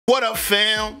What up,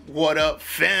 fam? What up,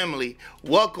 family?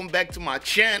 Welcome back to my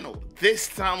channel. This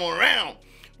time around,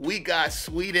 we got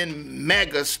Sweden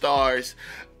megastars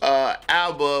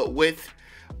Abba with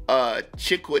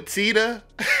Chiquitita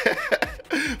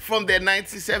from their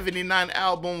 1979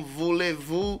 album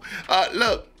Voulez-Vous.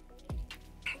 Look,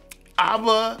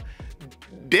 Abba,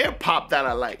 they're pop that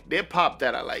I like.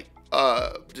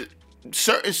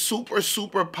 Certain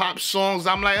super pop songs,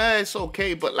 I'm like, it's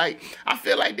okay, but like I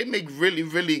feel like they make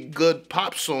really good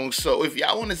pop songs. So if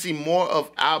y'all want to see more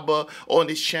of Abba on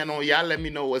this channel, y'all let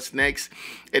me know what's next.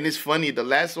 And it's funny, the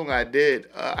last song I did,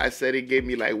 I said it gave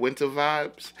me like winter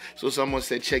vibes. So someone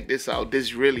said, check this out,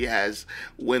 this really has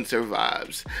winter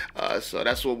vibes. So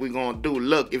that's what we're gonna do.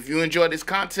 Look, if you enjoy this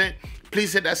content,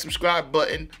 please hit that subscribe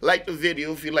button, like the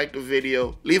video if you like the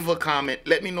video, leave a comment,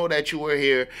 let me know that you were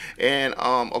here, and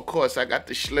of course I got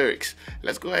the lyrics.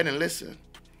 Let's go ahead and listen.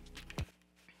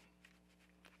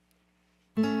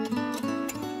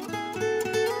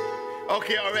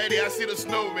 Okay, already I see the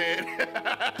snowman.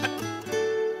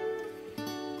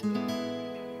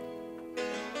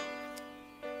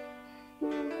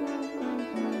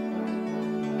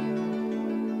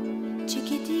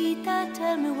 Chiquitita,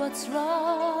 tell me what's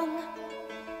wrong.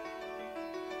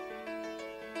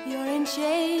 You're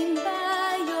enchained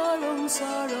by your own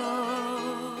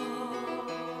sorrow.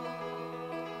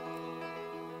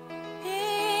 In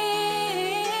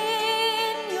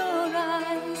your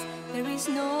eyes, there is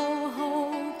no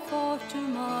hope for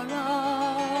tomorrow.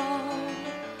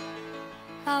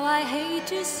 How I hate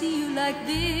to see you like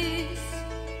this.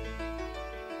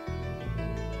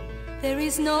 There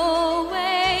is no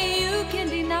way you can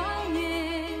deny it.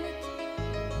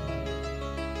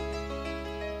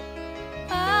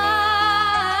 I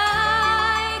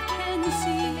can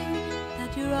see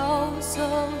that you're all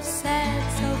so sad,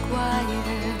 so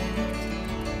quiet.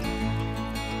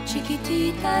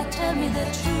 Chiquitita, tell me the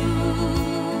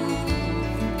truth.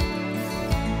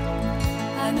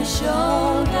 I'm a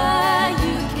shoulder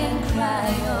you can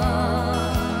cry on.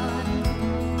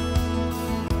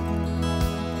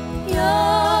 Your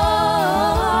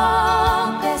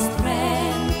best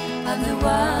friend, I'm the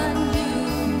one you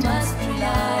must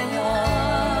rely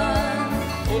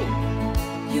on.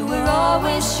 You were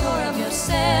always sure of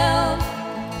yourself.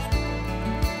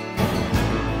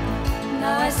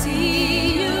 Now I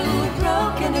see you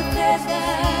broken and feathered.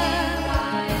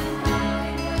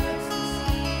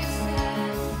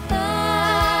 I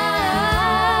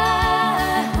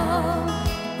hope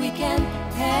we can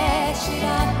hash it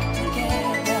out together.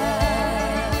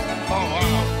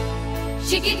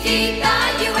 Chiquitita,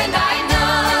 you and I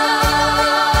know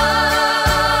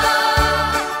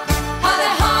how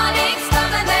the heartaches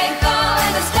come and they go,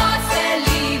 and the stars they're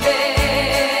leaving.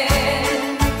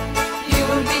 You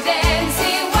will be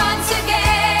dancing once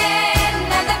again,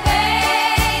 and the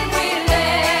pain will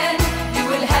end. You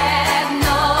will have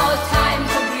no time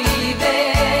for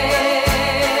breathing.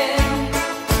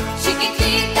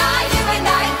 Chiquitita, you and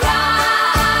I cry,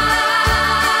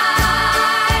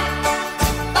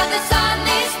 but the sun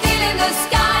is still in the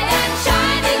sky and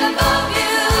shining above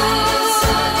you.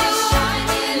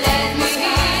 Let me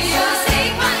hear you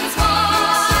sing once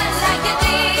more like you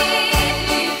did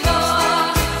before.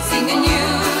 Sing a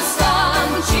new song,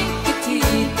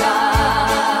 Chiquitita.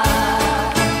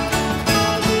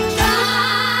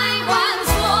 Try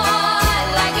once more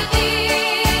like you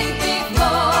did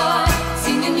before.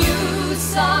 Sing a new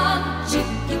song,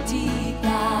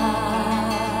 Chiquitita.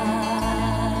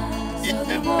 So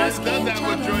the walls This does came have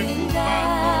a joyful tumbling vibe.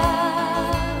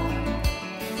 down,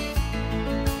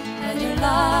 and your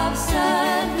love's a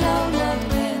blown up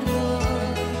candle.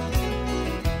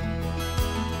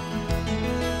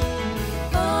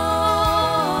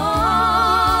 All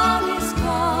is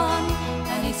gone,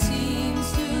 and it seems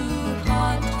too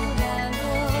hard to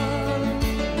handle.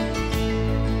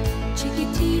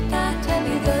 Chiquitita, tell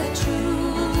me the truth.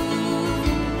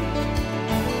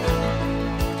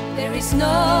 There is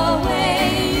no way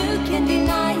you can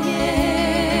deny it.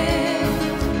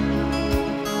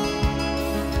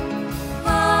 I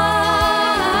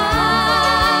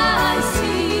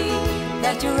see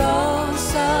that you're all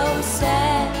so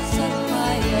sad, so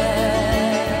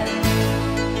quiet.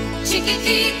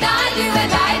 Chiquitita, you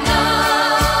and I know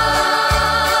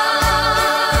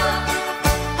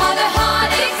how the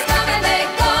heartaches come and they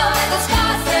go, and the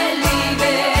stars they're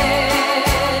leaving.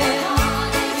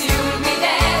 You'll be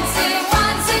dancing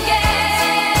once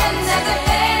again, and the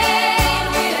pain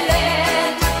will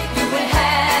end. You will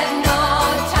have no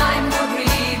time for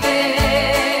breathing.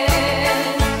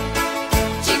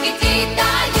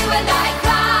 Chiquitita, you and I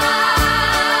cry,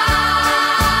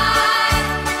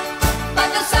 but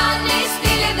the sun is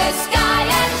still in the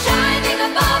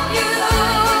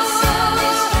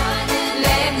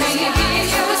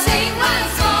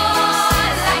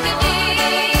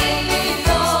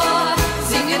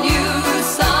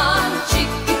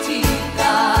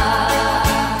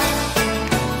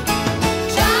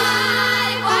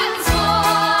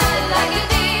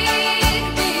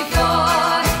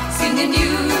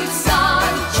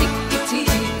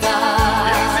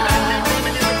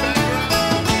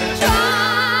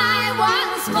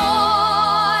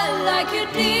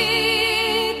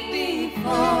complete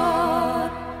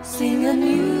before. Sing a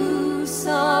new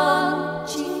song,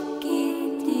 Chiquitita.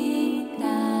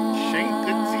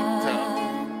 Chiquitita.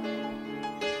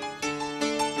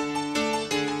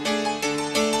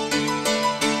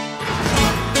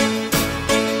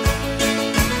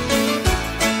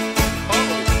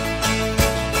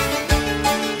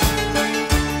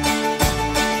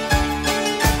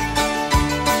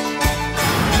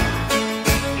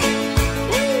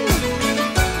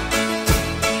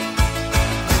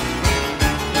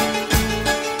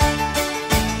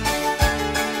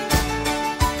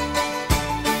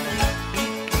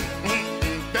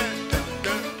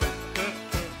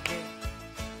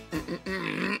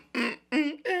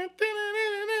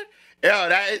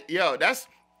 That's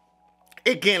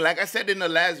again, like I said in the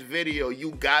last video,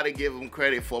 you gotta give them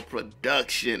credit for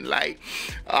production. Like,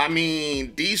 I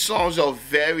mean, these songs are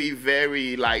very,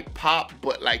 very like pop,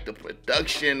 but like the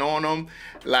production on them,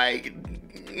 like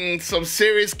some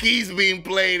serious keys being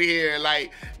played here,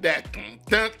 like that.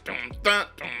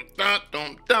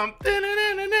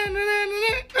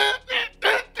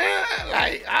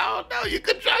 Like, I don't know, you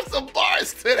could drop some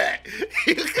bars to that.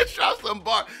 You could drop some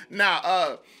bars.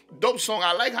 Now, dope song.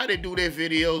 I like how they do their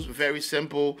videos. Very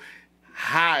simple,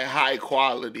 high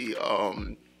quality.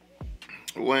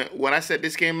 When I said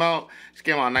this came out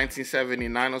in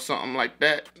 1979 or something like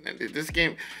that.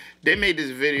 They made this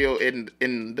video in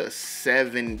the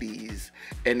 70s,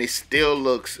 and it still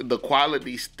looks, the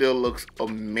quality still looks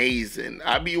amazing.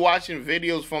 I be watching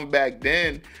videos from back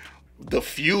then. The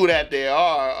few that they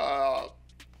are,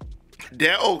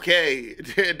 they're okay.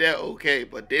 They're okay,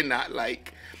 but they're not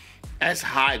like as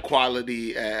high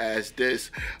quality as this.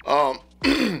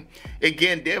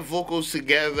 Again, their vocals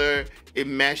together, it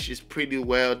meshes pretty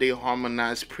well. They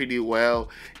harmonize pretty well.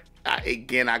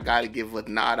 Again, I gotta give a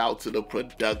nod out to the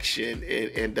production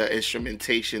and the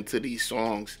instrumentation to these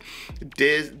songs.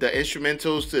 The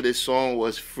instrumentals to this song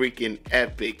was freaking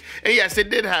epic. And yes, it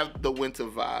did have the winter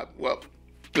vibe. Well,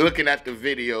 looking at the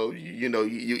video, you know,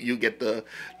 you get the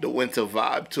winter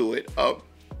vibe to it.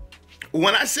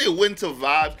 When I say winter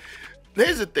vibe,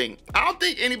 here's the thing. I don't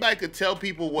think anybody could tell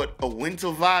people what a winter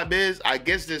vibe is. I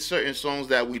guess there's certain songs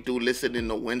that we do listen in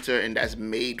the winter, and that's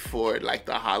made for like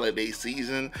the holiday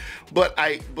season. But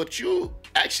you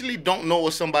actually don't know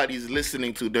what somebody's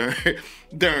listening to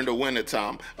during the winter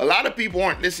time. A lot of people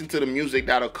aren't listening to the music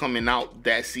that are coming out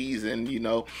that season, you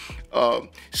know.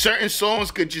 Certain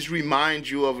songs could just remind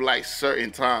you of like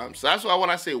certain times. So that's why when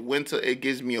I say winter, it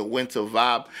gives me a winter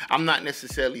vibe. I'm not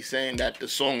necessarily saying that the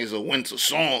song is a winter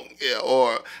song, yeah,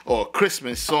 or a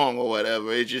Christmas song or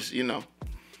whatever. It's just, you know,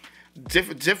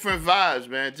 different vibes,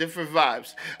 man. Different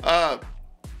vibes.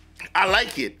 I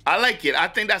like it. I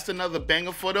think that's another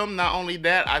banger for them. Not only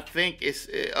that, I think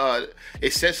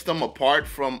it sets them apart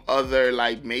from other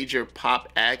like major pop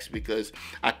acts, because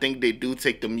I think they do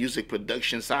take the music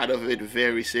production side of it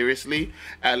very seriously.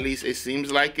 At least it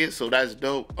seems like it. So that's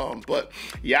dope. But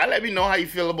yeah, let me know how you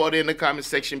feel about it in the comment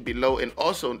section below, and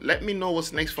also let me know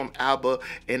what's next from Abba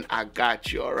and I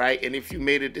Got You. All right, and if you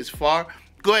made it this far,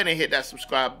 go ahead and hit that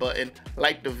subscribe button.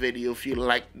 Like the video if you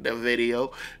like the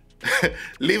video.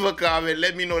 Leave a comment,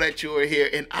 let me know that you were here,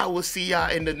 and I will see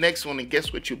y'all in the next one. And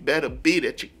guess what? You better be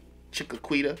there,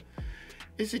 Chiquitita.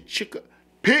 Is it Chica?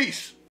 Peace.